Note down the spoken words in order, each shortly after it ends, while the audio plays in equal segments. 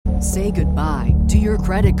Say goodbye to your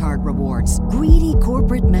credit card rewards. Greedy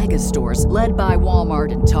corporate mega stores, led by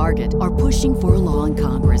Walmart and Target, are pushing for a law in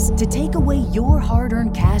Congress to take away your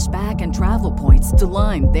hard-earned cash back and travel points to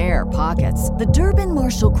line their pockets. The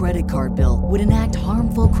Durbin-Marshall credit card bill would enact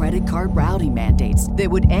harmful credit card routing mandates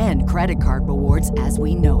that would end credit card rewards as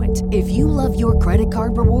we know it. If you love your credit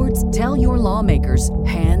card rewards, tell your lawmakers,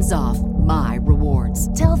 hands off my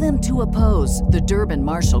rewards. Tell them to oppose the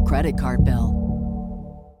Durbin-Marshall credit card bill.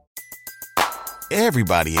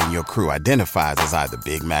 Everybody in your crew identifies as either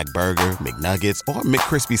Big Mac Burger, McNuggets, or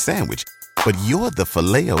McCrispy Sandwich. But you're the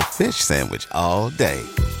Filet-O-Fish Sandwich all day.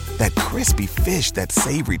 That crispy fish, that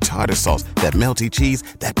savory tartar sauce, that melty cheese,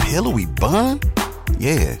 that pillowy bun.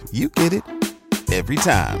 Yeah, you get it. Every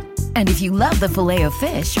time. And if you love the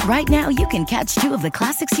Filet-O-Fish, right now you can catch two of the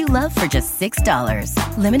classics you love for just $6.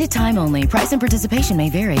 Limited time only. Price and participation may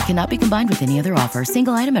vary. Cannot be combined with any other offer.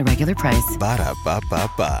 Single item at regular price.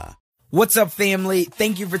 Ba-da-ba-ba-ba. What's up, family?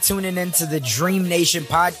 Thank you for tuning in to the Dream Nation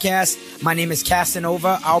podcast. My name is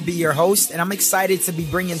Casanova. I'll be your host, and I'm excited to be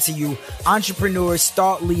bringing to you entrepreneurs,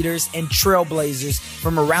 thought leaders, and trailblazers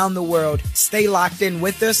from around the world. Stay locked in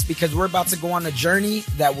with us because we're about to go on a journey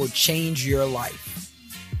that will change your life.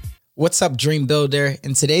 What's up, Dream Builder?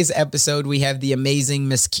 In today's episode, we have the amazing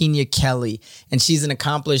Miss Keenya Kelly, and she's an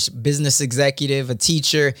accomplished business executive, a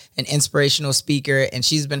teacher, an inspirational speaker, and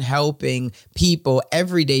she's been helping people,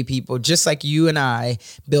 everyday people, just like you and I,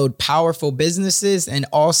 build powerful businesses and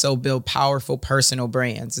also build powerful personal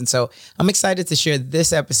brands. And so I'm excited to share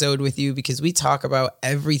this episode with you because we talk about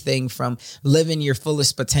everything from living your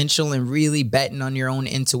fullest potential and really betting on your own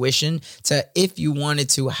intuition to, if you wanted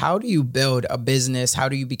to, how do you build a business? How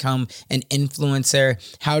do you become an influencer?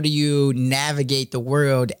 How do you navigate the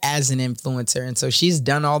world as an influencer? And so she's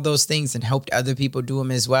done all those things and helped other people do them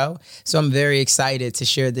as well. So I'm very excited to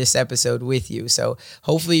share this episode with you. So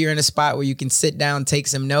hopefully you're in a spot where you can sit down, take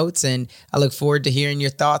some notes, and I look forward to hearing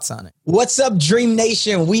your thoughts on it. What's up, Dream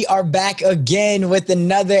Nation? We are back again with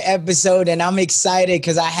another episode, and I'm excited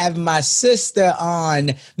because I have my sister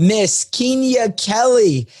on, Miss Keenya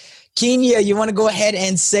Kelly. Keenya, you want to go ahead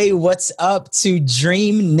and say what's up to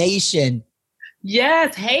Dream Nation?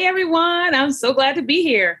 Yes. Hey, everyone. I'm so glad to be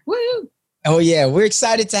here. Woo! Oh, yeah. We're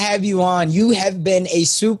excited to have you on. You have been a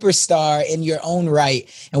superstar in your own right.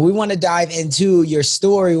 And we want to dive into your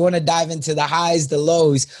story. We want to dive into the highs, the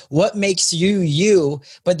lows, what makes you you.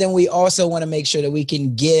 But then we also want to make sure that we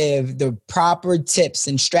can give the proper tips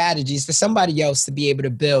and strategies for somebody else to be able to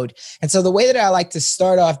build. And so the way that I like to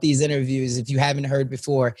start off these interviews, if you haven't heard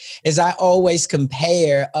before, is I always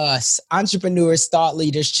compare us, entrepreneurs, thought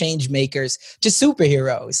leaders, change makers, to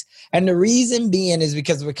superheroes. And the reason being is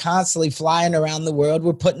because we're constantly flying around the world.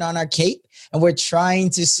 We're putting on our cape and we're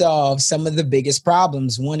trying to solve some of the biggest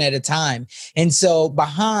problems one at a time. And so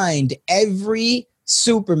behind every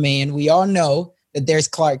Superman, we all know that there's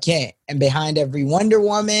Clark Kent. And behind every Wonder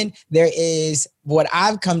Woman, there is what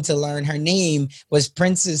I've come to learn. Her name was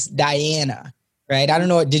Princess Diana, right? I don't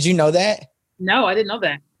know. Did you know that? No, I didn't know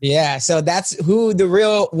that. Yeah, so that's who the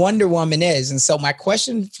real Wonder Woman is. And so my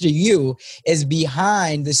question for you is,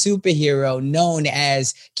 behind the superhero known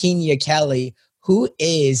as Keenya Kelly, who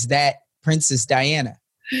is that Princess Diana?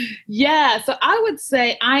 Yeah, so I would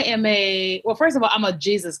say I am first of all, I'm a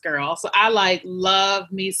Jesus girl. So I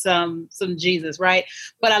love me some Jesus, right?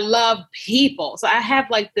 But I love people. So I have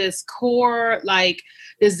this core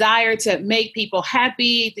desire to make people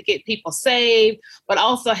happy, to get people saved, but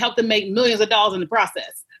also help them make millions of dollars in the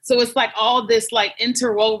process. So it's all this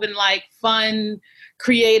interwoven, fun,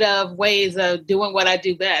 creative ways of doing what I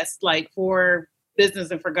do best, for business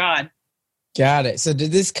and for God. Got it. So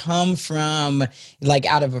did this come from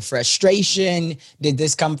out of a frustration? Did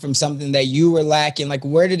this come from something that you were lacking?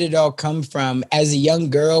 Where did it all come from? As a young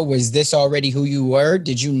girl, was this already who you were?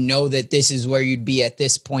 Did you know that this is where you'd be at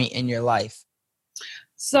this point in your life?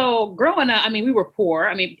 So growing up, we were poor.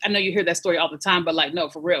 I know you hear that story all the time, but no,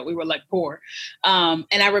 for real, we were poor. And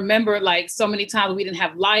I remember so many times we didn't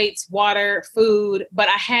have lights, water, food, but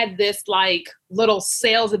I had this little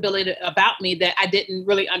sales ability about me that I didn't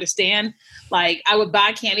really understand. I would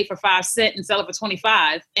buy candy for 5 cents and sell it for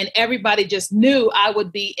 25. And everybody just knew I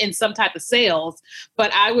would be in some type of sales,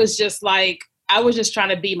 but I was just trying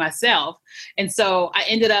to be myself. And so I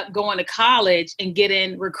ended up going to college and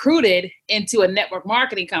getting recruited into a network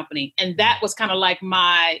marketing company. And that was kind of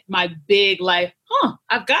my big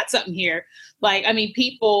I've got something here.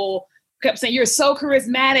 People kept saying, you're so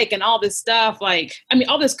charismatic and all this stuff.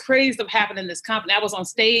 All this crazy stuff happened in this company. I was on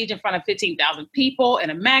stage in front of 15,000 people in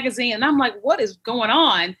a magazine. And I'm like, what is going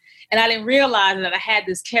on? And I didn't realize that I had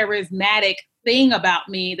this charismatic thing about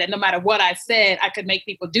me that no matter what I said, I could make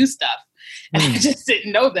people do stuff. And I just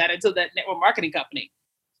didn't know that until that network marketing company.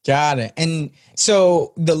 Got it. And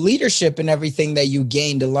so the leadership and everything that you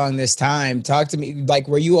gained along this time, talk to me, like,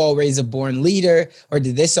 were you always a born leader, or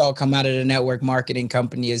did this all come out of the network marketing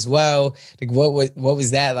company as well? Like, what was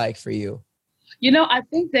that like for you? I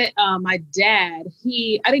think that my dad,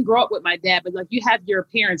 I didn't grow up with my dad, but like you have your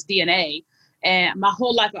parents' DNA. And my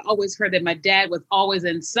whole life, I always heard that my dad was always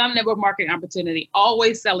in some network marketing opportunity,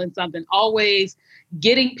 always selling something, always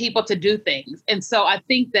getting people to do things. And so I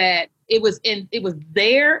think that it was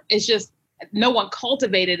there. It's just no one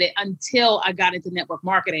cultivated it until I got into network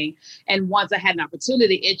marketing. And once I had an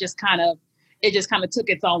opportunity, it just kind of took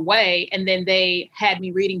its own way. And then they had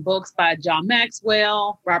me reading books by John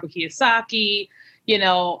Maxwell, Robert Kiyosaki,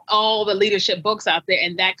 all the leadership books out there.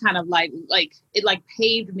 And that kind of like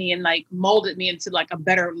paved me and like molded me into like a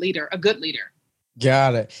better leader, a good leader.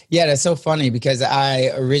 Got it. Yeah, that's so funny because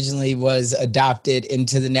I originally was adopted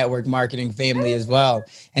into the network marketing family as well.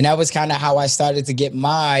 And that was kind of how I started to get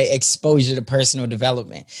my exposure to personal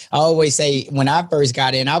development. I always say when I first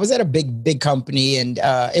got in, I was at a big company, and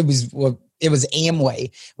it was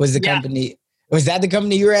Amway was the company. Was that the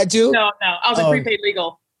company you were at too? No, I was in prepaid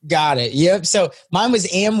legal. Got it. Yep. So mine was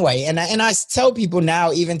Amway. And I tell people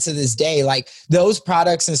now, even to this day, like those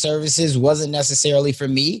products and services wasn't necessarily for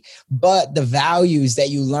me, but the values that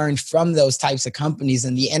you learned from those types of companies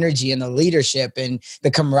and the energy and the leadership and the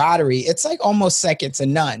camaraderie, it's like almost second to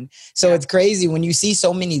none. So It's crazy when you see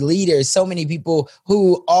so many leaders, so many people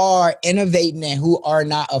who are innovating and who are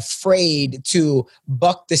not afraid to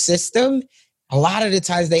buck the system. A lot of the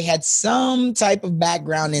times they had some type of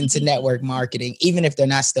background into network marketing, even if they're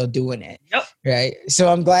not still doing it. Yep. Right. So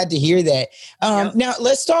I'm glad to hear that. Now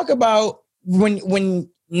let's talk about when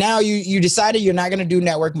now you decided you're not going to do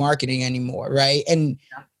network marketing anymore. Right. And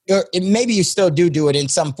maybe you still do it in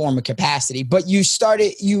some form of capacity, but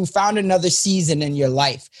you found another season in your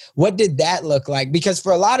life. What did that look like? Because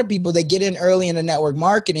for a lot of people, they get in early in the network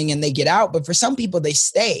marketing and they get out, but for some people they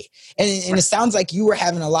stay. And it sounds like you were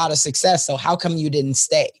having a lot of success. So how come you didn't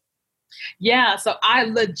stay? Yeah. So I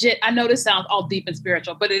know this sounds all deep and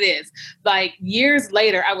spiritual, but it is. Like years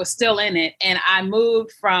later, I was still in it, and I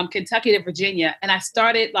moved from Kentucky to Virginia, and I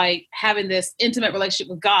started like having this intimate relationship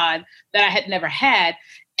with God that I had never had.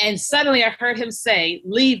 And suddenly I heard him say,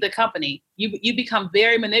 leave the company. You become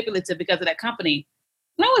very manipulative because of that company.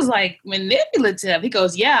 And I was like, manipulative? He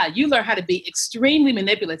goes, yeah, you learn how to be extremely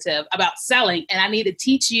manipulative about selling, and I need to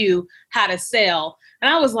teach you how to sell.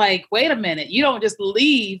 And I was like, wait a minute, you don't just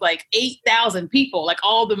leave like 8,000 people, like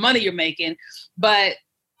all the money you're making. But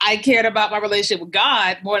I cared about my relationship with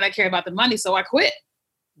God more than I cared about the money. So I quit.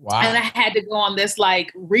 Wow. And I had to go on this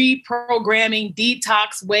like reprogramming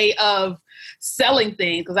detox way of selling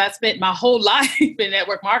things because I spent my whole life in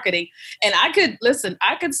network marketing, and I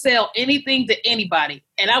could sell anything to anybody,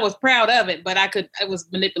 and I was proud of it, but it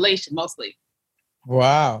was manipulation mostly.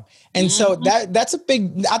 Wow. And so that's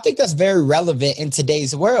I think that's very relevant in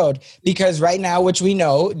today's world, because right now, which we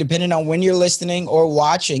know, depending on when you're listening or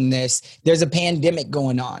watching this, there's a pandemic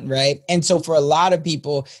going on, right? And so for a lot of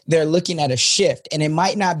people, they're looking at a shift, and it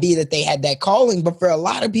might not be that they had that calling, but for a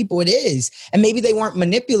lot of people it is. And maybe they weren't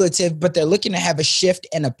manipulative, but they're looking to have a shift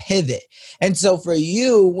and a pivot. And so for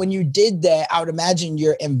you, when you did that, I would imagine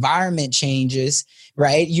your environment changes,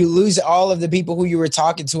 right? You lose all of the people who you were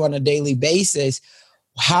talking to on a daily basis.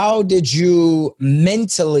 How did you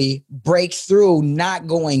mentally break through not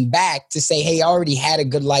going back to say, hey, I already had a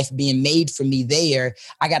good life being made for me there.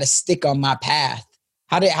 I got to stick on my path.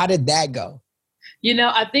 How did that go?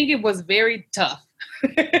 I think it was very tough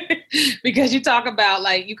because you talk about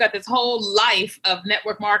like, you got this whole life of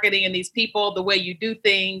network marketing and these people, the way you do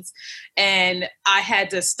things. And I had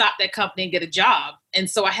to stop that company and get a job. And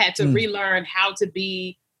so I had to relearn how to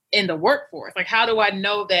be in the workforce. Like, how do I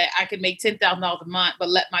know that I could make $10,000 a month, but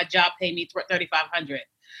let my job pay me $3,500,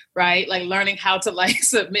 right? Like learning how to like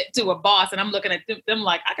submit to a boss. And I'm looking at them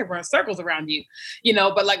like, I could run circles around you,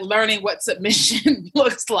 but like learning what submission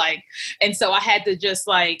looks like. And so I had to just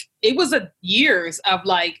like, it was years of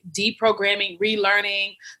like deprogramming,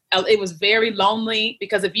 relearning. It was very lonely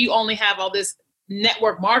because if you only have all this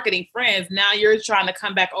network marketing friends, now you're trying to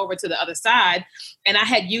come back over to the other side. And I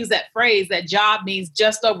had used that phrase, that job means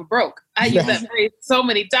just over broke. I used that phrase so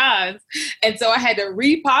many times. And so I had to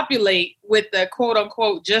repopulate with the quote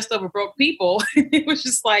unquote just over broke people. It was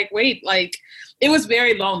just like, it was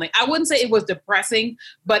very lonely. I wouldn't say it was depressing,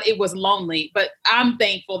 but it was lonely. But I'm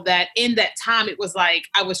thankful that in that time, it was like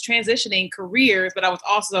I was transitioning careers, but I was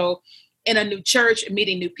also in a new church and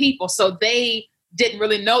meeting new people. So they didn't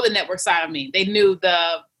really know the network side of me. They knew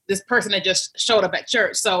the this person that just showed up at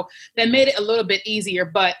church. So that made it a little bit easier,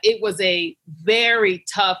 but it was a very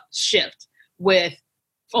tough shift with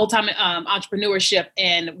full-time entrepreneurship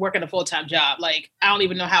and working a full-time job. Like, I don't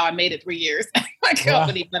even know how I made it 3 years at my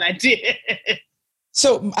company, but I did.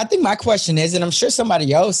 So I think my question is, and I'm sure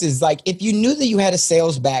somebody else is like, if you knew that you had a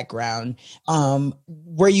sales background,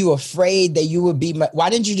 were you afraid that you would be, why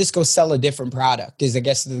didn't you just go sell a different product is I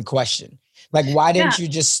guess the question. Like, why didn't you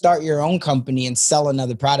just start your own company and sell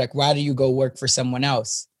another product? Why do you go work for someone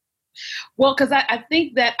else? Well, because I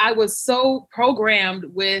think that I was so programmed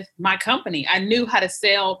with my company. I knew how to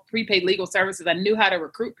sell prepaid legal services. I knew how to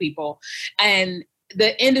recruit people. And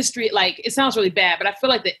the industry, like, it sounds really bad, but I feel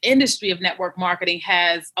like the industry of network marketing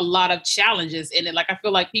has a lot of challenges in it. Like, I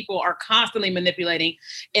feel like people are constantly manipulating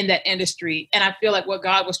in that industry. And I feel like what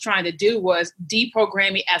God was trying to do was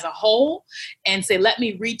deprogram me as a whole and say, let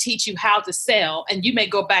me reteach you how to sell. And you may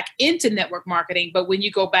go back into network marketing, but when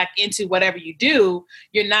you go back into whatever you do,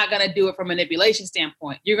 you're not going to do it from a manipulation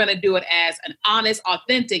standpoint. You're going to do it as an honest,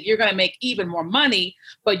 authentic. You're going to make even more money,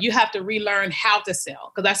 but you have to relearn how to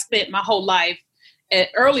sell. Because I spent my whole life,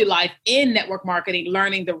 early life in network marketing,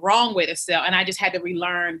 learning the wrong way to sell. And I just had to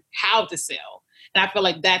relearn how to sell. And I feel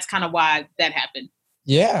like that's kind of why that happened.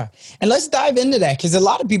 Yeah. And let's dive into that, because a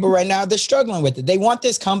lot of people right now, they're struggling with it. They want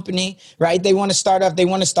this company, right? They want to start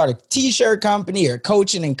a t-shirt company or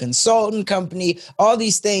coaching and consultant company, all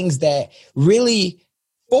these things that really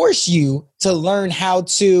force you to learn how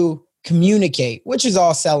to communicate, which is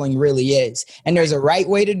all selling really is. And there's a right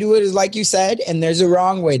way to do it, is like you said, and there's a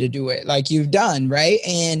wrong way to do it, like you've done, right?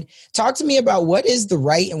 And talk to me about what is the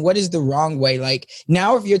right and what is the wrong way. Like,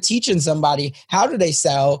 now, if you're teaching somebody, how do they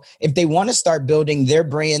sell? If they want to start building their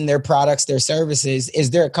brand, their products, their services, is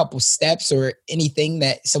there a couple steps or anything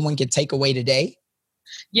that someone can take away today?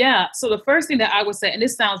 Yeah. So the first thing that I would say, and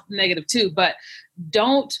this sounds negative too, but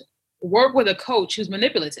don't work with a coach who's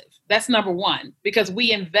manipulative. That's number one, because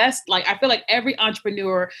we invest, like, I feel like every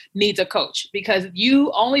entrepreneur needs a coach, because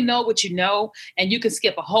you only know what you know, and you can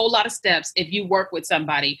skip a whole lot of steps if you work with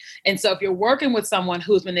somebody. And so if you're working with someone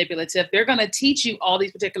who's manipulative, they're going to teach you all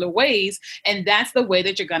these particular ways, and that's the way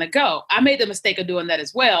that you're going to go. I made the mistake of doing that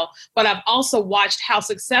as well, but I've also watched how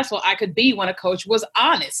successful I could be when a coach was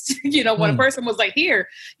honest. When a person was like, here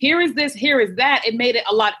is this, here is that, it made it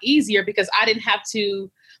a lot easier, because I didn't have to,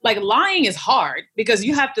 like, lying is hard, because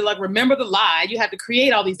you have to, like, remember the lie. You have to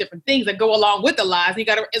create all these different things that go along with the lies. And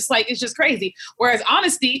it's just crazy. Whereas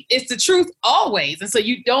honesty is the truth always. And so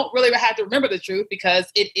you don't really have to remember the truth,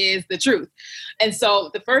 because it is the truth. And so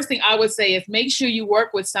the first thing I would say is make sure you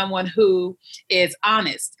work with someone who is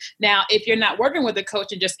honest. Now, if you're not working with a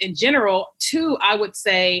coach, and just in general, too, I would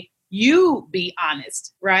say you be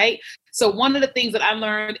honest, right? So one of the things that I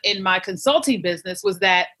learned in my consulting business was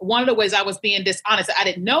that one of the ways I was being dishonest, I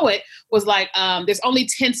didn't know it, was like, there's only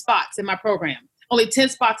 10 spots in my program, only 10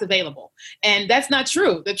 spots available. And that's not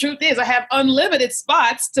true. The truth is I have unlimited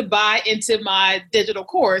spots to buy into my digital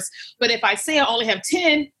course. But if I say I only have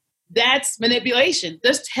 10, that's manipulation.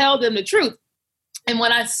 Just tell them the truth. And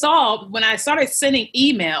when I started sending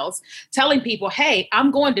emails telling people, hey,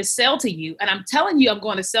 I'm going to sell to you, and I'm telling you I'm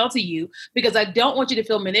going to sell to you because I don't want you to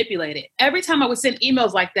feel manipulated. Every time I would send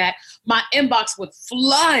emails like that, my inbox would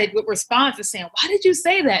flood with responses saying, why did you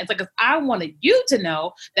say that? It's like, 'cause I wanted you to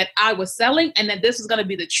know that I was selling and that this was going to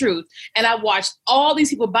be the truth. And I watched all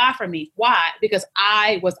these people buy from me. Why? Because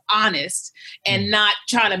I was honest and not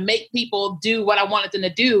trying to make people do what I wanted them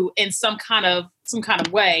to do in some kind of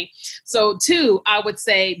way. So 2, I would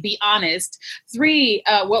say, be honest. 3,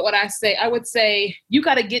 what would I say? I would say you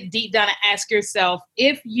got to get deep down and ask yourself,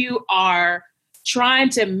 if you are trying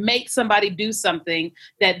to make somebody do something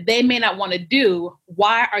that they may not want to do,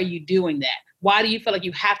 why are you doing that? Why do you feel like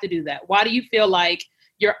you have to do that? Why do you feel like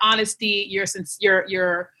your honesty, you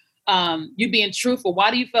being truthful,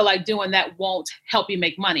 why do you feel like doing that won't help you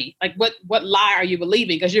make money? Like, what lie are you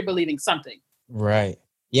believing? Because you're believing something. Right.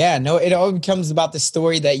 Yeah, no, it all becomes about the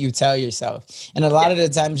story that you tell yourself. And a lot of the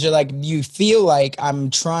times you feel like I'm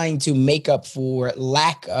trying to make up for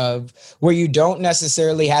lack of, where you don't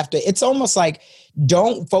necessarily have to. It's almost like,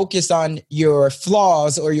 don't focus on your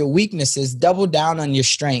flaws or your weaknesses, double down on your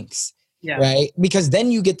strengths. Yeah. Right. Because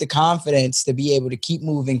then you get the confidence to be able to keep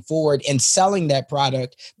moving forward and selling that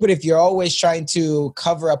product. But if you're always trying to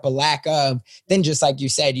cover up a lack of, then just like you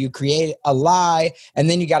said, you create a lie, and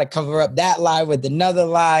then you got to cover up that lie with another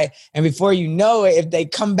lie. And before you know it, if they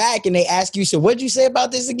come back and they ask you, so what'd you say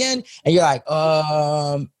about this again? And you're like,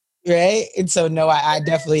 right. And so, no, I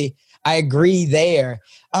definitely agree there.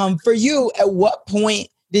 For you, at what point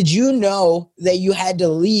did you know that you had to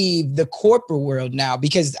leave the corporate world now?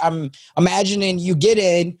 Because I'm imagining you get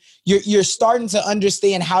in, you're starting to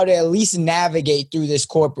understand how to at least navigate through this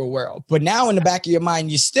corporate world. But now in the back of your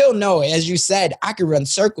mind, you still know, as you said, I could run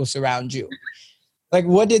circles around you. Like,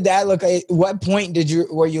 what did that look like? What point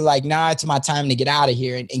were you like, nah, it's my time to get out of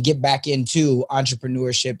here and get back into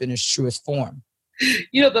entrepreneurship in its truest form?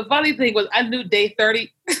 You know, the funny thing was I knew day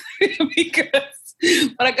 30 because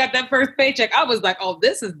when I got that first paycheck, I was like, oh,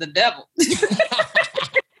 this is the devil.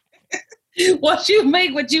 Once you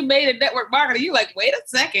make what you made in network marketing, you're like, wait a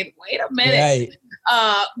second, wait a minute. Right.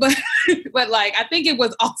 But like, I think it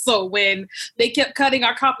was also when they kept cutting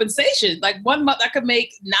our compensation. Like 1 month I could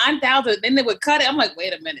make 9,000, then they would cut it. I'm like,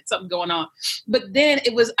 wait a minute, something going on. But then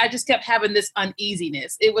I just kept having this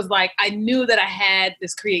uneasiness. It was like, I knew that I had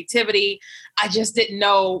this creativity. I just didn't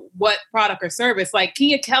know what product or service. Like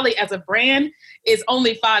Keenya Kelly as a brand is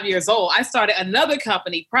only 5 years old. I started another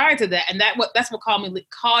company prior to that. And that's what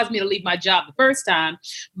caused me to leave my job the first time.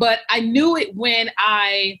 But I knew it when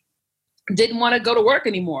I didn't want to go to work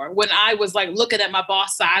anymore, when I was like looking at my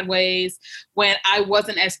boss sideways, when I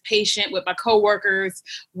wasn't as patient with my coworkers,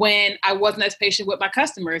 when I wasn't as patient with my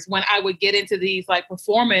customers, when I would get into these like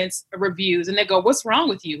performance reviews and they go, what's wrong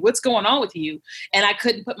with you? What's going on with you? And I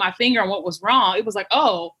couldn't put my finger on what was wrong. It was like,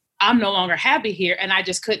 oh, I'm no longer happy here. And I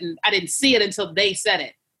didn't see it until they said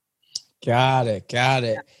it. Got it.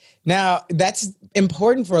 Now, that's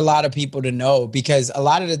important for a lot of people to know, because a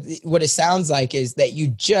lot of what it sounds like is that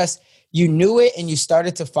you knew it and you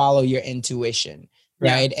started to follow your intuition,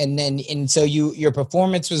 right? Yeah. And so your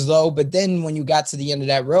performance was low, but then when you got to the end of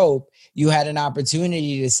that rope, you had an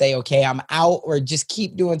opportunity to say, okay, I'm out, or just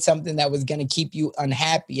keep doing something that was going to keep you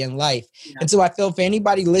unhappy in life. Yeah. And so I feel for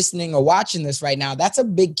anybody listening or watching this right now, that's a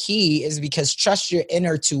big key, is because trust your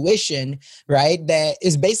inner tuition, right? That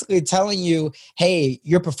is basically telling you, hey,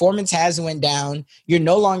 your performance has went down. You're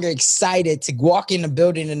no longer excited to walk in the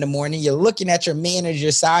building in the morning. You're looking at your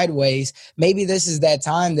manager sideways. Maybe this is that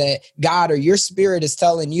time that God or your spirit is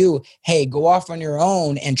telling you, hey, go off on your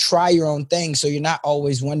own and try your own thing. So you're not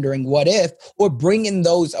always wondering what if, or bringing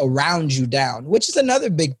those around you down, which is another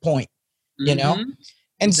big point, you know?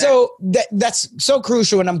 And exactly. So that's so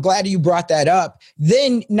crucial. And I'm glad you brought that up.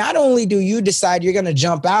 Then not only do you decide you're going to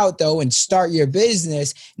jump out though and start your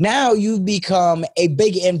business, now you've become a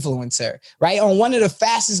big influencer, right? On one of the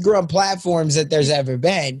fastest growing platforms that there's ever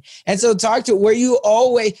been. And so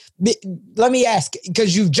let me ask,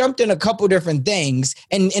 because you've jumped in a couple different things,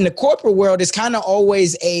 and in the corporate world, it's kind of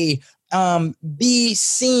always be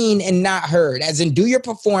seen and not heard, as in do your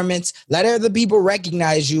performance, let other people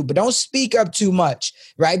recognize you, but don't speak up too much,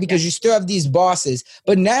 right? Because you still have these bosses.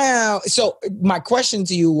 But now, so my question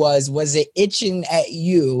to you was it itching at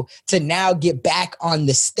you to now get back on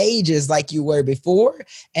the stages like you were before?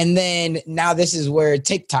 And then now this is where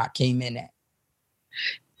TikTok came in at.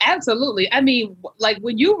 Absolutely. I mean, like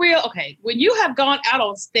when you have gone out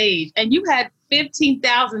on stage and you had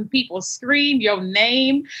 15,000 people scream your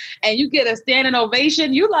name and you get a standing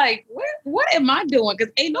ovation, you like, what am I doing?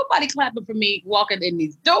 Because ain't nobody clapping for me walking in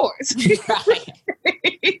these doors. You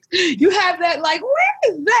have that, like, where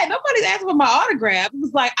is that? Nobody's asking for my autograph. It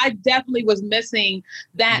was like, I definitely was missing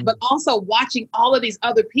that, but also watching all of these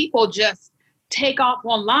other people just take off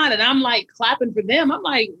online, and I'm like clapping for them. I'm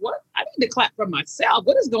like, what? I need to clap for myself.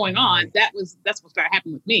 What is going on? That's what started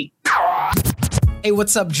happening with me. Hey,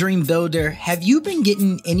 what's up, Dream Builder? Have you been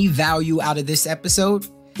getting any value out of this episode?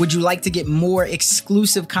 Would you like to get more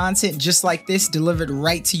exclusive content just like this delivered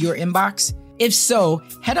right to your inbox? If so,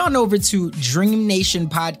 head on over to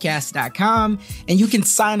dreamnationpodcast.com and you can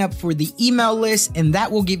sign up for the email list, and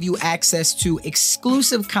that will give you access to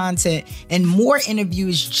exclusive content and more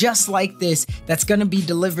interviews just like this that's going to be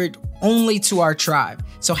delivered only to our tribe.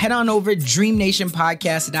 So head on over to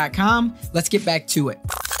dreamnationpodcast.com. Let's get back to it.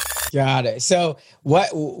 Got it. So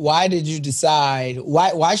why did you decide,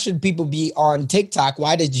 why should people be on TikTok?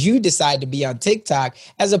 Why did you decide to be on TikTok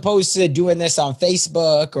as opposed to doing this on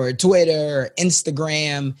Facebook or Twitter or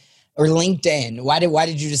Instagram or LinkedIn? Why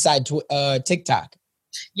did you decide TikTok?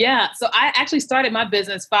 Yeah. So I actually started my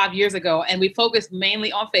business 5 years ago, and we focused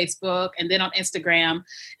mainly on Facebook and then on Instagram.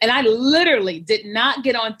 And I literally did not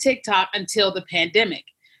get on TikTok until the pandemic.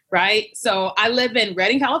 Right. So I live in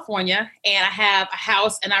Redding, California, and I have a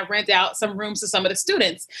house and I rent out some rooms to some of the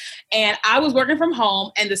students. And I was working from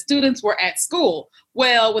home and the students were at school.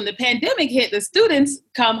 Well, when the pandemic hit, the students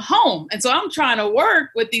come home. And so I'm trying to work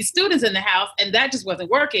with these students in the house, and that just wasn't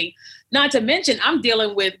working. Not to mention, I'm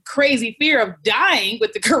dealing with crazy fear of dying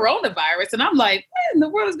with the coronavirus. And I'm like, what in the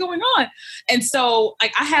world is going on? And so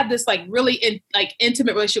like, I have this like really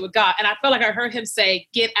intimate relationship with God. And I felt like I heard him say,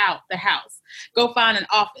 get out the house, go find an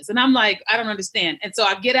office. And I'm like, I don't understand. And so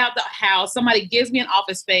I get out the house, somebody gives me an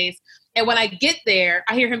office space. And when I get there,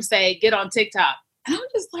 I hear him say, get on TikTok. And I'm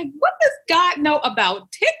just like, what does God know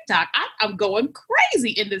about TikTok? I'm going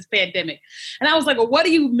crazy in this pandemic. And I was like, well, what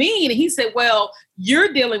do you mean? And he said, well,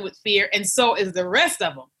 you're dealing with fear and so is the rest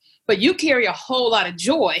of them. But you carry a whole lot of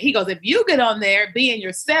joy. He goes, if you get on there being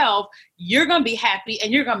yourself, you're going to be happy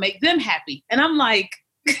and you're going to make them happy. And I'm like,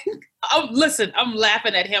 listen, I'm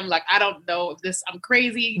laughing at him like, I don't know if I'm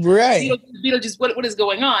crazy. Right. Beetlejuice, what is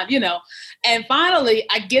going on, you know? And finally,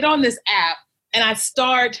 I get on this app and I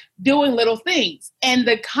start doing little things. And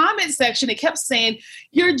the comment section, it kept saying,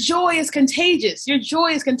 your joy is contagious. Your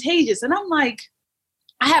joy is contagious. And I'm like,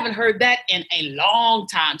 I haven't heard that in a long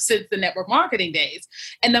time since the network marketing days.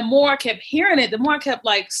 And the more I kept hearing it, the more I kept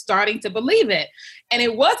like starting to believe it. And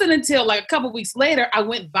it wasn't until like a couple of weeks later, I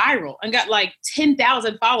went viral and got like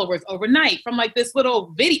 10,000 followers overnight from like this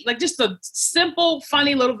little video, like just a simple,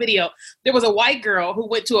 funny little video. There was a white girl who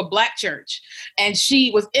went to a black church and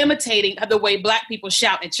she was imitating the way black people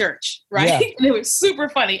shout at church, right? Yeah. And it was super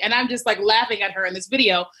funny. And I'm just like laughing at her in this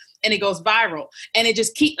video. And it goes viral. And it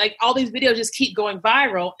just all these videos just keep going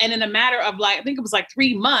viral. And in a matter of like, I think it was like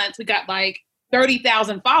 3 months, we got like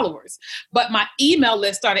 30,000 followers. But my email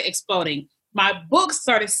list started exploding. My books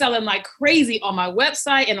started selling like crazy on my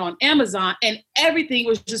website and on Amazon, and everything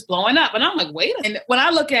was just blowing up. And I'm like, wait. And when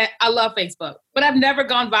I love Facebook, but I've never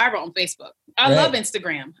gone viral on Facebook. I love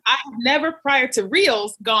Instagram. I've never prior to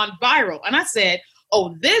Reels gone viral. And I said,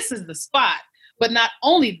 oh, this is the spot. But not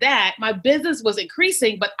only that, my business was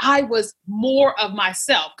increasing, but I was more of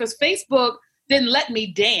myself because Facebook didn't let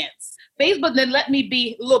me dance. Facebook didn't let me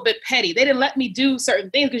be a little bit petty. They didn't let me do certain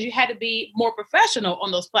things because you had to be more professional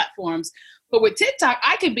on those platforms. But with TikTok,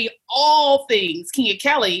 I could be all things Keenya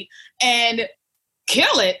Kelly and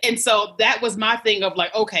kill it. And so that was my thing of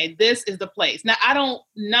like, okay, this is the place. Now, I don't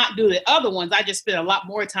not do the other ones. I just spend a lot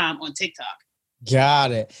more time on TikTok. Got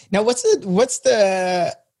it. Now, what's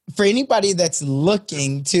the for anybody that's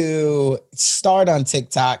looking to start on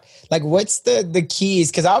TikTok, like what's the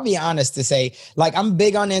keys? Because I'll be honest to say, like I'm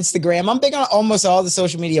big on Instagram. I'm big on almost all the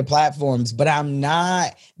social media platforms, but I'm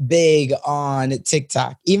not big on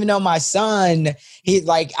TikTok. Even though my son,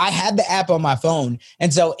 I had the app on my phone.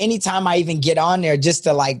 And so anytime I even get on there just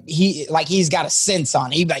to he's got a sense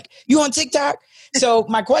on it. He'd be like, you on TikTok? So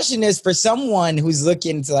my question is for someone who's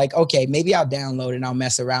looking to like, okay, maybe I'll download and I'll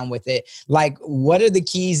mess around with it. Like, what are the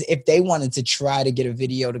keys if they wanted to try to get a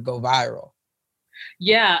video to go viral?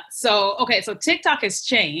 Yeah. So TikTok has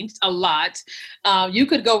changed a lot. You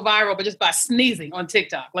could go viral, but just by sneezing on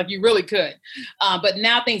TikTok, like you really could. But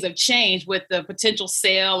now things have changed with the potential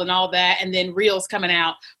sale and all that, and then Reels coming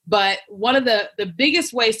out. But one of the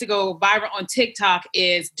biggest ways to go viral on TikTok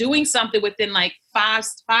is doing something within like 5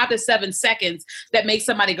 to 7 seconds that makes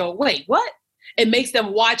somebody go, wait, what? It makes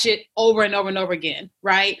them watch it over and over and over again,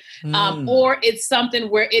 right? Or it's something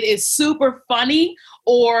where it is super funny,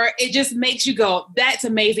 or it just makes you go, that's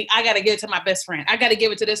amazing. I got to give it to my best friend. I got to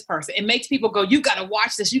give it to this person. It makes people go, you got to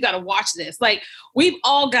watch this. You got to watch this. Like we've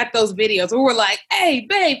all got those videos where we're like, hey,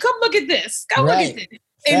 babe, come look at this. Come look at this.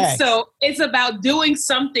 And so it's about doing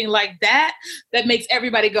something like that makes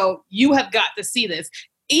everybody go, you have got to see this.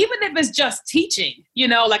 Even if it's just teaching,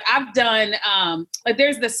 like I've done, like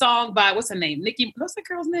there's the song by, what's her name? What's the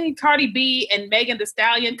girl's name? Cardi B and Megan Thee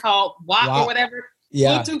Stallion called WAP or whatever.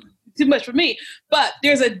 Yeah. Too much for me. But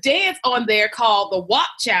there's a dance on there called the WAP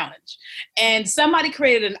Challenge. And somebody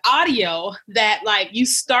created an audio that like you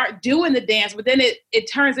start doing the dance, but then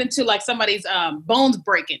it turns into like somebody's bones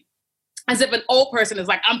breaking. As if an old person is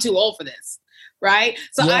like, I'm too old for this. Right.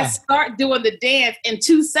 So I start doing the dance in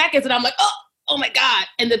 2 seconds and I'm like, oh my God.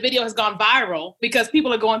 And the video has gone viral because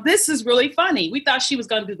people are going, this is really funny. We thought she was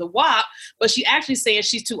going to do the WAP, but she actually saying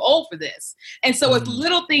she's too old for this. And so it's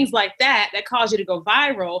little things like that cause you to go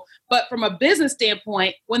viral. But from a business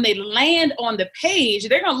standpoint, when they land on the page,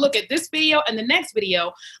 they're going to look at this video and the next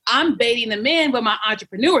video. I'm baiting them in with my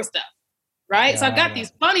entrepreneur stuff. Right. So I've got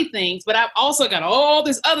these funny things, but I've also got all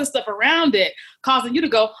this other stuff around it causing you to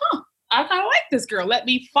go, I kind of like this girl. Let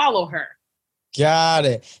me follow her. Got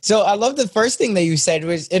it. So I love the first thing that you said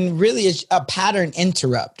was, and really it's a pattern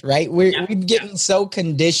interrupt, right? We're getting so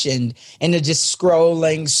conditioned into just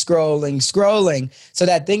scrolling. So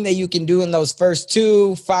that thing that you can do in those first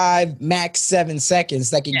 2, 5, max 7 seconds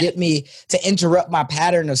that can get me to interrupt my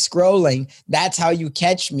pattern of scrolling. That's how you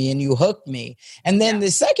catch me and you hook me. And then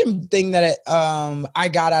the second thing that I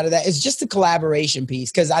got out of that is just the collaboration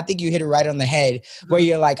piece. Cause I think you hit it right on the head where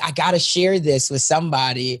you're like, I got to share this with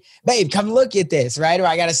somebody. Babe, come look at this, right? Or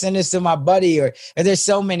I got to send this to my buddy, or there's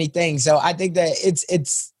so many things. So I think that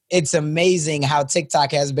it's amazing how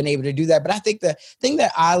TikTok has been able to do that. But I think the thing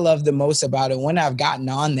that I love the most about it when I've gotten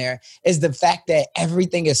on there is the fact that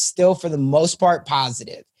everything is still, for the most part,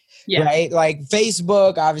 positive. Yeah. Right. Like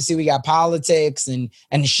Facebook, obviously we got politics and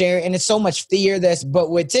share, and it's so much fear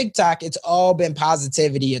but with TikTok, it's all been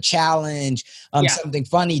positivity, a challenge, something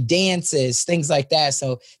funny, dances, things like that.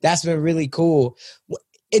 So that's been really cool.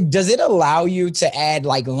 Does it allow you to add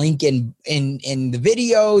like link in the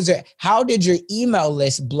videos, or how did your email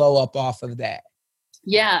list blow up off of that?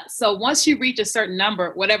 Yeah. So once you reach a certain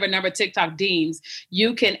number, whatever number TikTok deems,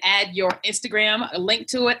 you can add your Instagram, a link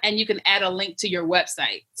to it, and you can add a link to your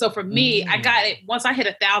website. So for me, I got it. Once I hit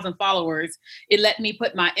 1,000 followers, it let me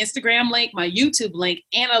put my Instagram link, my YouTube link,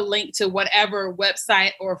 and a link to whatever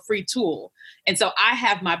website or free tool. And so I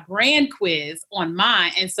have my brand quiz on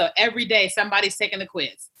mine. And so every day somebody's taking the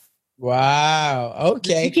quiz. Wow.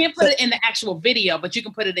 Okay. You can't put it in the actual video, but you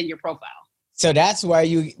can put it in your profile. So that's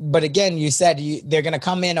why but again, you said they're going to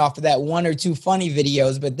come in off of that 1 or 2 funny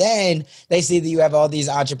videos, but then they see that you have all these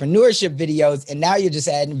entrepreneurship videos, and now you're just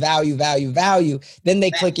adding value. Then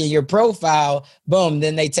they click in your profile, boom,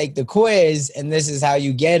 then they take the quiz, and this is how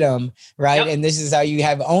you get them, right? Yep. And this is how you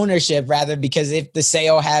have ownership, rather, because if the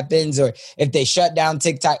sale happens or if they shut down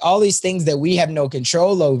TikTok, all these things that we have no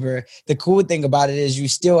control over, the cool thing about it is you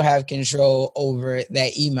still have control over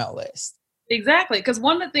that email list. Exactly. Because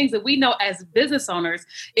one of the things that we know as business owners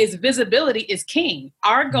is visibility is king.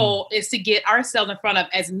 Our goal is to get ourselves in front of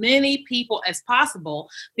as many people as possible,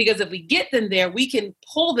 because if we get them there, we can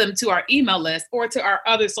pull them to our email list or to our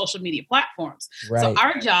other social media platforms. Right. So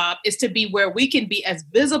our job is to be where we can be as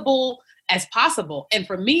visible as possible. And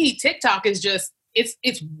for me, TikTok is just, it's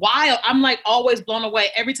wild. I'm like always blown away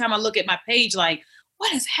every time I look at my page, like,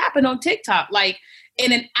 what has happened on TikTok? Like,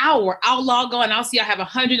 in an hour, I'll log on, I'll see I have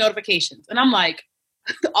 100 notifications. And I'm like,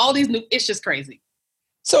 all these it's just crazy.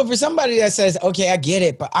 So for somebody that says, okay, I get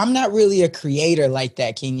it, but I'm not really a creator like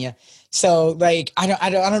that, Keenya. So like, I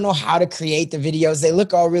don't know how to create the videos. They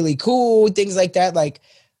look all really cool, things like that. Like,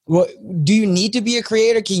 what do you need to be a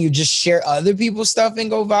creator? Can you just share other people's stuff and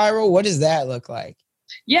go viral? What does that look like?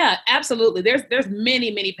 Yeah, absolutely. There's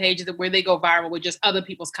many pages where they go viral with just other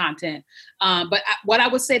people's content. But what I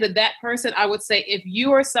would say to that person, I would say if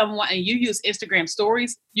you are someone and you use Instagram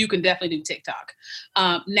stories, you can definitely do TikTok.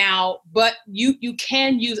 But you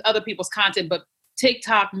can use other people's content, but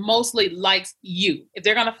TikTok mostly likes you. If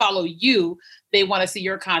they're going to follow you, they want to see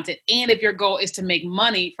your content. And if your goal is to make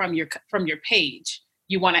money from your page,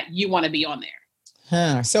 you want to be on there.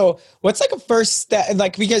 So what's like a first step,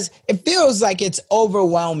 like, because it feels like it's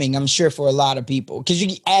overwhelming, I'm sure, for a lot of people, because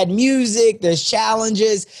you add music, there's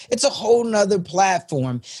challenges, it's a whole nother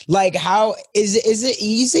platform. Like, how is it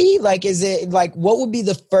easy? Like, is it like, what would be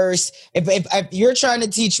the first, if you're trying to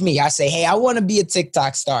teach me, I say, hey, I want to be a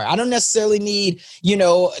TikTok star. I don't necessarily need,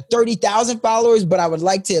 30,000 followers, but I would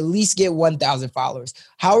like to at least get 1,000 followers.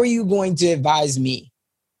 How are you going to advise me?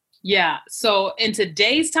 Yeah. So in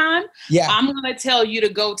today's time, I'm going to tell you to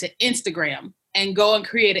go to Instagram and go and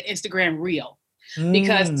create an Instagram reel,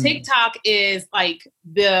 because TikTok is like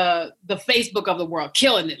the Facebook of the world,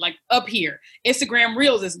 killing it, like up here. Instagram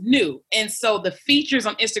Reels is new. And so the features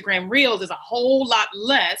on Instagram Reels is a whole lot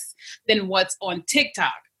less than what's on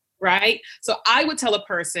TikTok. Right. So I would tell a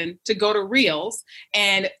person to go to Reels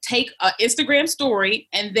and take an Instagram story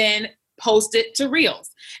and then post it to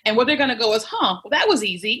Reels. And what they're going to go is, well, that was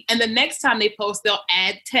easy. And the next time they post, they'll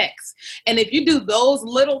add text. And if you do those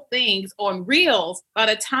little things on Reels, by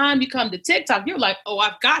the time you come to TikTok, you're like, oh,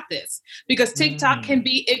 I've got this. Because TikTok can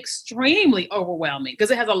be extremely overwhelming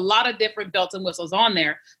because it has a lot of different bells and whistles on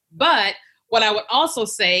there. But what I would also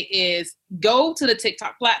say is go to the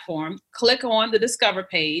TikTok platform, click on the Discover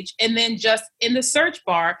page, and then just in the search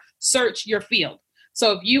bar, search your field.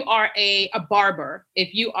 So if you are a barber,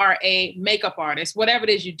 if you are a makeup artist, whatever it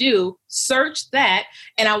is you do, search that.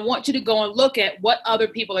 And I want you to go and look at what other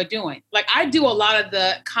people are doing. Like, I do a lot of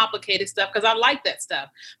the complicated stuff because I like that stuff,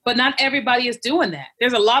 but not everybody is doing that.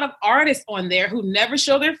 There's a lot of artists on there who never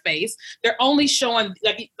show their face. They're only showing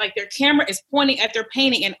like their camera is pointing at their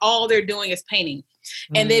painting and all they're doing is painting.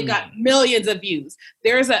 and they've got millions of views.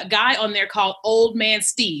 There's a guy on there called Old Man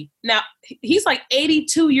Steve. Now, he's like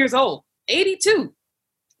 82 years old, 82,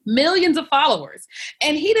 millions of followers.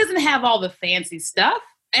 And he doesn't have all the fancy stuff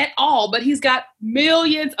at all, but he's got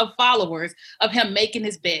millions of followers of him making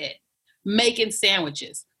his bed, making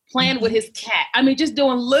sandwiches, playing with his cat. I mean, just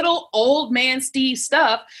doing little Old Man Steve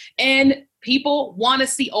stuff. And people want to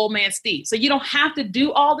see Old Man Steve. So you don't have to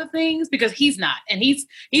do all the things because he's not. And he's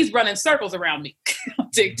running circles around me on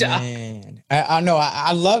TikTok. Man, I know.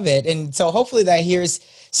 I love it. And so hopefully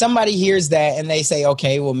somebody hears that and they say,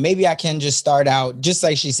 okay, well, maybe I can just start out, just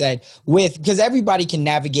like she said, because everybody can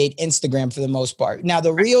navigate Instagram for the most part. Now,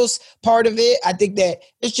 the Reels part of it, I think that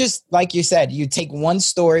it's just like you said, you take one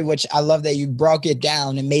story, which I love that you broke it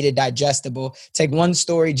down and made it digestible. Take one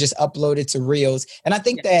story, just upload it to Reels. And I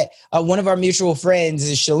think that one of our mutual friends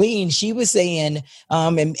is Shalene. She was saying,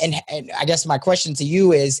 and I guess my question to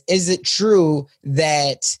you is it true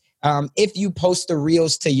that if you post the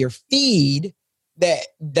Reels to your feed, that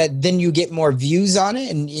then you get more views on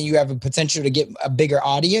it and you have a potential to get a bigger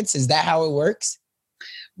audience? Is that how it works?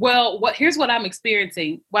 Well, here's what I'm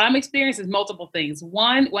experiencing. What I'm experiencing is multiple things.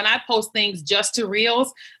 One, when I post things just to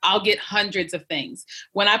Reels, I'll get hundreds of things.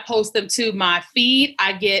 When I post them to my feed,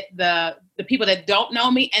 I get the people that don't know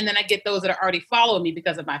me, and then I get those that are already following me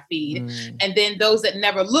because of my feed. And then those that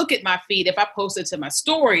never look at my feed, if I post it to my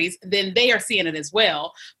stories, then they are seeing it as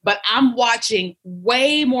well. But I'm watching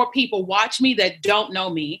way more people watch me that don't know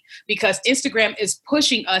me because Instagram is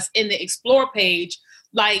pushing us in the Explore page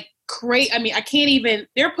like crazy. I mean,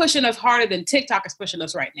 they're pushing us harder than TikTok is pushing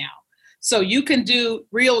us right now. So you can do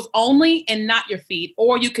Reels only and not your feed,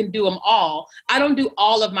 or you can do them all. I don't do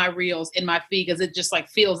all of my Reels in my feed because it just like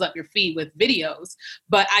fills up your feed with videos,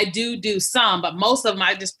 but I do some, but most of them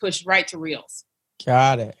I just push right to Reels.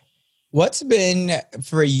 Got it. What's been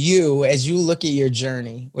for you as you look at your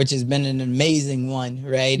journey, which has been an amazing one,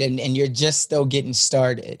 right? And you're just still getting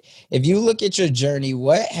started. If you look at your journey,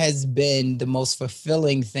 what has been the most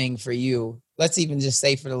fulfilling thing for you? Let's even just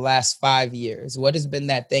say for the last 5 years, what has been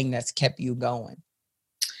that thing that's kept you going?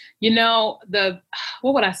 You know,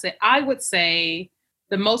 what would I say? I would say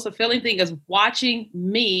the most fulfilling thing is watching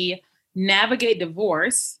me navigate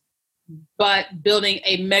divorce, but building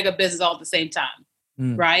a mega business all at the same time.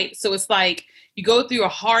 Right. So it's like you go through a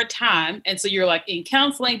hard time. And so you're like in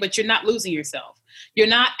counseling, but you're not losing yourself. You're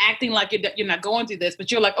not acting like you're not going through this, but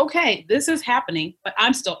you're like, okay, this is happening, but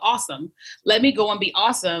I'm still awesome. Let me go and be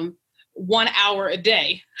awesome 1 hour a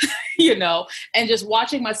day, and just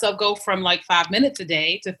watching myself go from like 5 minutes a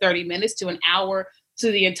day to 30 minutes to an hour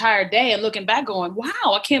to the entire day and looking back going, wow,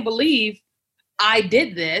 I can't believe I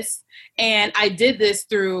did this. And I did this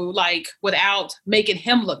through without making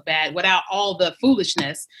him look bad, without all the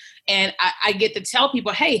foolishness. And I get to tell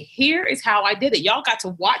people, hey, here is how I did it. Y'all got to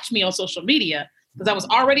watch me on social media because I was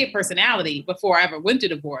already a personality before I ever went through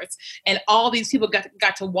divorce. And all these people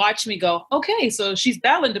got to watch me go, okay, so she's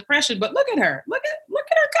battling depression, but look at her. Look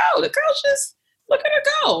at her go. The girl's just, look at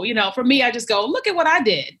her go. For me, I just go, look at what I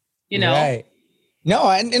did, Right. No,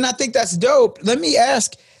 and I think that's dope. Let me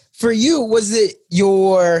ask, for you, was it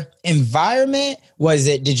your environment?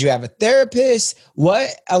 Did you have a therapist? What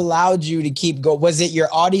allowed you to keep going? Was it your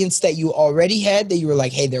audience that you already had that you were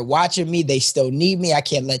like, hey, they're watching me. They still need me. I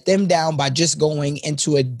can't let them down by just going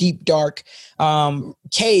into a deep, dark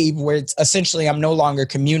cave where it's essentially I'm no longer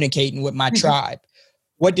communicating with my tribe.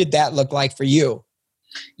 What did that look like for you?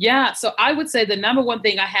 Yeah. So I would say the number one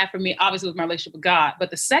thing I had for me, obviously, was my relationship with God.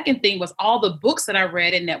 But the second thing was all the books that I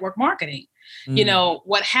read in network marketing.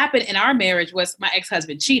 What happened in our marriage was my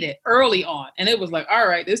ex-husband cheated early on. And it was like, all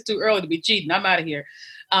right, it's too early to be cheating. I'm out of here.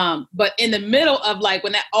 But in the middle of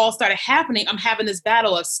when that all started happening, I'm having this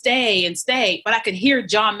battle of stay and stay. But I could hear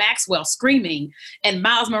John Maxwell screaming and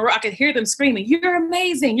Miles Monroe. I could hear them screaming, you're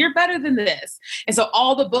amazing. You're better than this. And so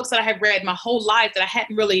all the books that I had read my whole life that I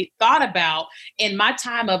hadn't really thought about in my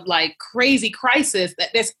time of crazy crisis,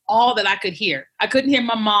 that's all that I could hear. I couldn't hear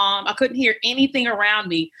my mom. I couldn't hear anything around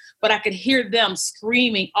me, but I could hear them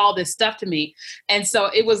screaming all this stuff to me. And so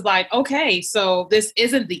it was like, okay, so this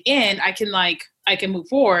isn't the end. I can move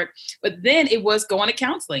forward. But then it was going to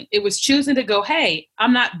counseling. It was choosing to go, hey,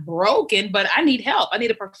 I'm not broken, but I need help. I need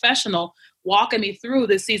a professional walking me through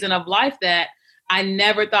this season of life that I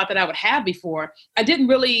never thought that I would have before. I didn't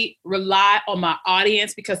really rely on my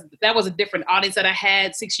audience because that was a different audience that I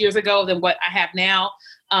had 6 years ago than what I have now.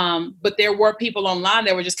 But there were people online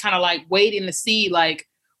that were just kind of waiting to see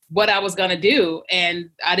what I was going to do. And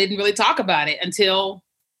I didn't really talk about it until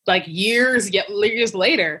years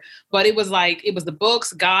later. But it was the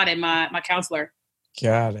books, God, and my counselor.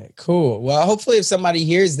 Got it. Cool. Well, hopefully if somebody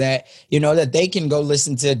hears that, that they can go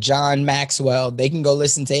listen to John Maxwell. They can go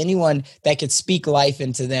listen to anyone that could speak life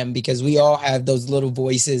into them, because we all have those little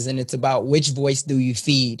voices, and it's about which voice do you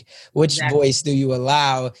feed? Which Exactly. voice do you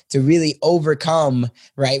allow to really overcome,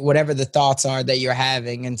 right? Whatever the thoughts are that you're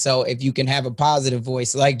having. And so if you can have a positive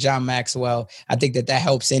voice like John Maxwell, I think that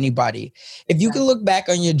helps anybody. If you could look back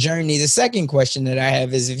on your journey, the second question that I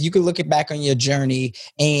have is, if you could look back on your journey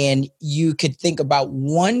and you could think about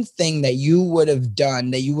one thing that you would have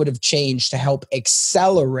done, that you would have changed to help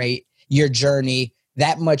accelerate your journey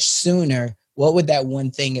that much sooner, what would that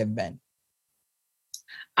one thing have been?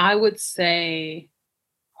 I would say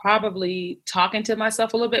probably talking to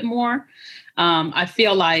myself a little bit more. I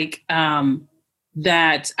feel like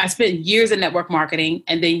that I spent years in network marketing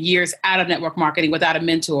and then years out of network marketing without a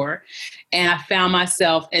mentor. And I found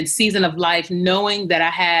myself in season of life knowing that I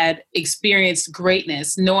had experienced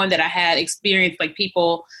greatness, knowing that I had experienced like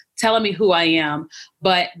people telling me who I am.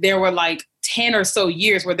 But there were like 10 or so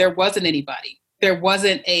years where there wasn't anybody. There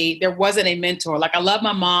wasn't a mentor. Like, I love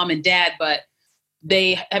my mom and dad, but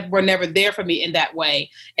were never there for me in that way.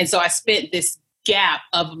 And so I spent this gap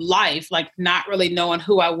of life, like not really knowing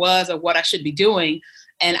who I was or what I should be doing.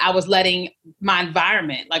 And I was letting my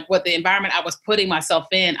environment, like what the environment I was putting myself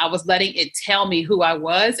in, I was letting it tell me who I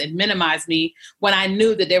was and minimize me, when I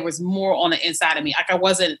knew that there was more on the inside of me. Like I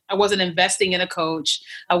wasn't investing in a coach.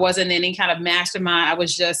 I wasn't in any kind of mastermind. I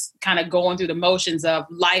was just kind of going through the motions of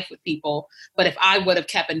life with people. But if I would have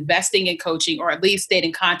kept investing in coaching, or at least stayed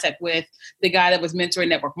in contact with the guy that was mentoring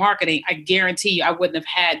network marketing, I guarantee you I wouldn't have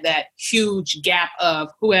had that huge gap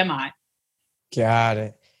of who am I? Got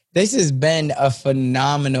it. This has been a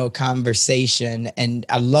phenomenal conversation, and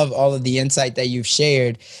I love all of the insight that you've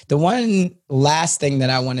shared. The one last thing that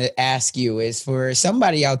I want to ask you is, for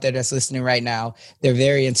somebody out there that's listening right now, they're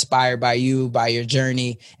very inspired by you, by your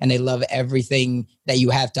journey, and they love everything that you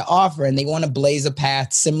have to offer, and they want to blaze a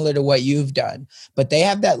path similar to what you've done. But they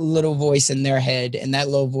have that little voice in their head, and that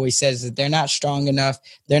little voice says that they're not strong enough,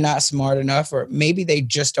 they're not smart enough, or maybe they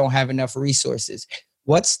just don't have enough resources.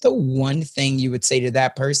 What's the one thing you would say to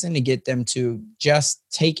that person to get them to just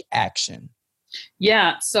take action?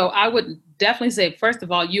 Yeah. So I would definitely say, first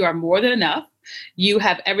of all, you are more than enough. You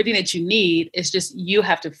have everything that you need. It's just, you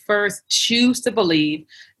have to first choose to believe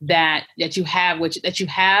that you have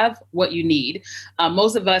what you need.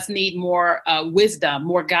 Most of us need more wisdom,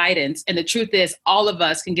 more guidance. And the truth is, all of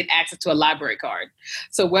us can get access to a library card.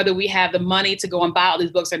 So whether we have the money to go and buy all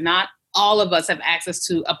these books or not, all of us have access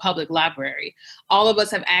to a public library. All of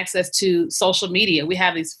us have access to social media. We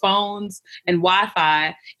have these phones and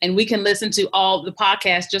Wi-Fi, and we can listen to all the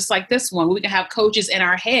podcasts just like this one. We can have coaches in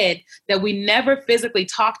our head that we never physically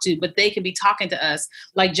talk to, but they can be talking to us.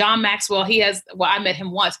 Like John Maxwell, I met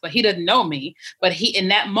him once, but he doesn't know me. But in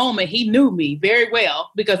that moment, he knew me very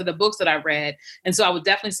well because of the books that I read. And so I would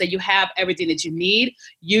definitely say you have everything that you need.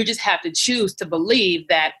 You just have to choose to believe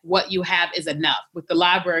that what you have is enough, with the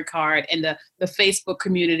library card and the Facebook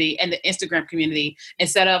community and the Instagram community,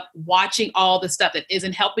 instead of watching all the stuff that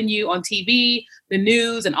isn't helping you on TV, the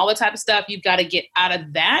news, and all the type of stuff. You've got to get out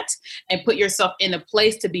of that and put yourself in a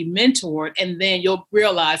place to be mentored. And then you'll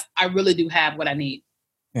realize, I really do have what I need.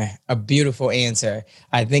 Yeah, a beautiful answer.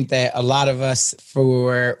 I think that a lot of us,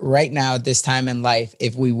 for right now at this time in life,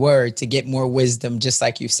 if we were to get more wisdom, just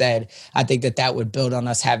like you said, I think that would build on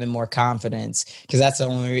us having more confidence, because that's the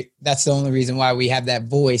only reason why we have that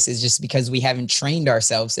voice, is just because we haven't trained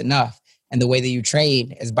ourselves enough. And the way that you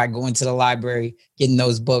train is by going to the library, getting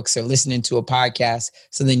those books, or listening to a podcast.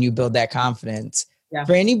 So then you build that confidence. Yeah.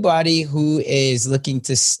 For anybody who is looking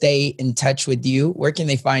to stay in touch with you, where can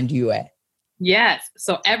they find you at? Yes.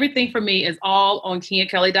 So everything for me is all on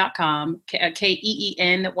KeenyaKelly.com,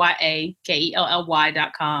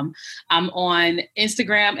 KeenyaKelly.com. I'm on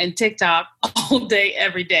Instagram and TikTok all day,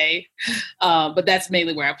 every day. But that's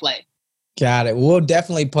mainly where I play. Got it. We'll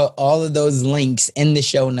definitely put all of those links in the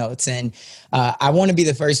show notes. And I want to be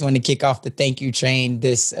the first one to kick off the thank you train.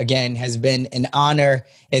 This, again, has been an honor.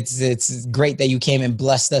 It's great that you came and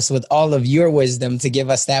blessed us with all of your wisdom to give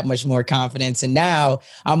us that much more confidence. And now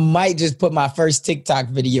I might just put my first TikTok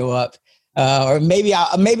video up. Or maybe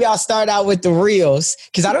I'll start out with the reels,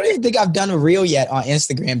 because I don't even think I've done a reel yet on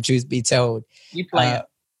Instagram, truth be told. You play it.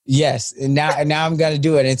 Yes. And now I'm going to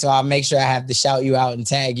do it. And so I'll make sure I have to shout you out and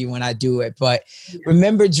tag you when I do it. But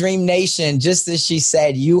remember, Dream Nation, just as she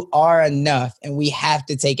said, you are enough, and we have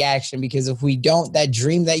to take action, because if we don't, that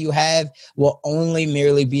dream that you have will only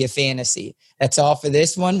merely be a fantasy. That's all for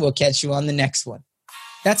this one. We'll catch you on the next one.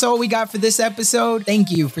 That's all we got for this episode.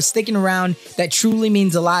 Thank you for sticking around. That truly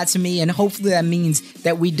means a lot to me, and hopefully that means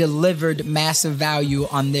that we delivered massive value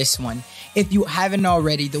on this one. If you haven't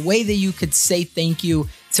already, the way that you could say thank you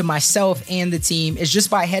to myself and the team is just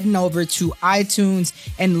by heading over to iTunes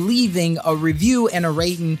and leaving a review and a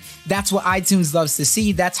rating. That's what iTunes loves to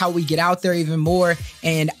see. That's how we get out there even more.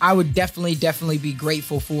 And I would definitely be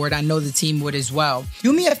grateful for it. I know the team would as well.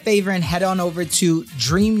 Do me a favor and head on over to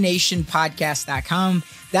dreamnationpodcast.com.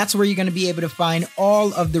 That's where you're going to be able to find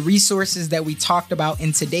all of the resources that we talked about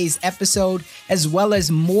in today's episode, as well as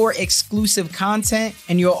more exclusive content.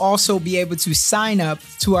 And you'll also be able to sign up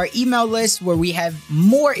to our email list where we have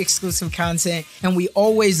more exclusive content. And we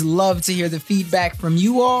always love to hear the feedback from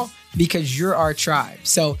you all because you're our tribe.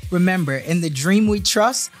 So remember, in the dream we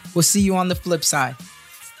trust, we'll see you on the flip side.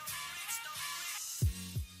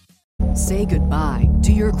 Say goodbye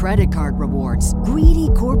to your credit card rewards. Greedy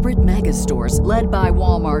corporate mega stores, led by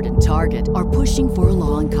Walmart and Target, are pushing for a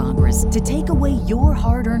law in Congress to take away your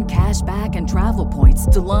hard-earned cash back and travel points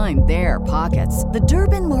to line their pockets. The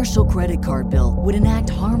Durbin-Marshall credit card bill would enact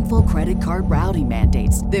harmful credit card routing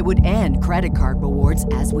mandates that would end credit card rewards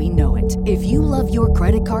as we know it. If you love your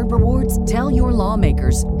credit card rewards, tell your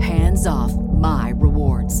lawmakers, hands off my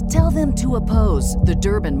rewards. Tell them to oppose the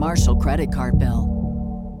Durbin-Marshall credit card bill.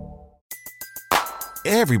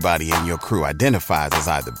 Everybody in your crew identifies as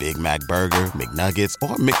either Big Mac Burger, McNuggets,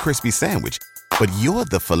 or McCrispy Sandwich. But you're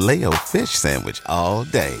the Filet-O-Fish Sandwich all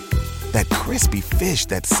day. That crispy fish,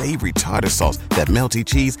 that savory tartar sauce, that melty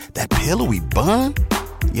cheese, that pillowy bun.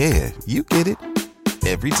 Yeah, you get it.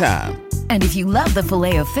 Every time. And if you love the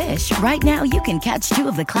Filet-O-Fish, right now you can catch two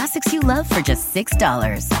of the classics you love for just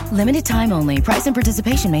 $6. Limited time only. Price and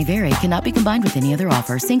participation may vary. Cannot be combined with any other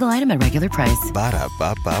offer. Single item at regular price.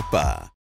 Ba-da-ba-ba-ba.